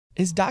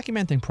Is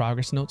documenting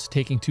progress notes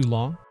taking too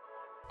long?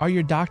 Are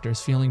your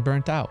doctors feeling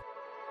burnt out?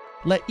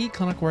 Let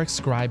eClinicalWorks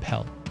Scribe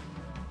help.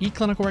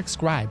 eClinicalWorks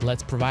Scribe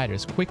lets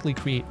providers quickly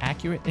create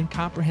accurate and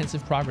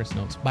comprehensive progress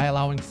notes by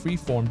allowing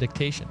free-form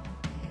dictation.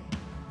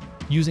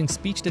 Using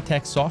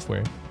speech-to-text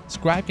software,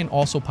 Scribe can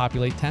also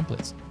populate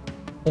templates,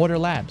 order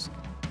labs,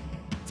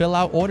 fill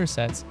out order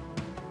sets,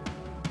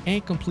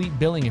 and complete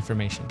billing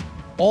information,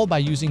 all by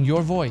using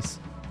your voice.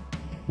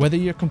 Whether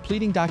you're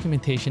completing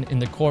documentation in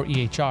the core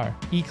EHR,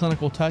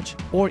 eClinical Touch,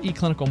 or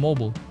eClinical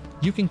Mobile,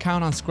 you can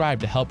count on Scribe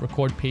to help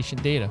record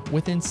patient data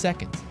within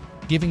seconds,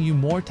 giving you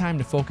more time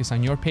to focus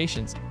on your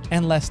patients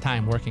and less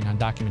time working on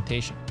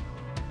documentation.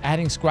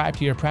 Adding Scribe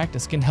to your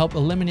practice can help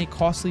eliminate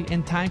costly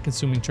and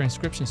time-consuming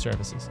transcription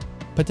services,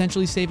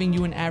 potentially saving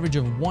you an average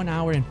of 1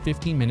 hour and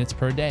 15 minutes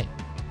per day.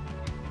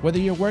 Whether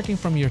you're working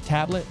from your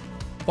tablet,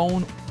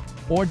 phone,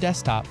 or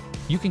desktop,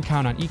 you can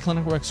count on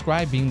eClinicalWorks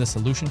Scribe being the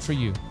solution for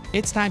you.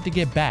 It's time to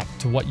get back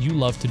to what you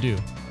love to do,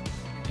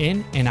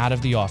 in and out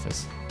of the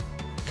office.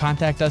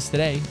 Contact us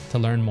today to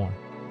learn more.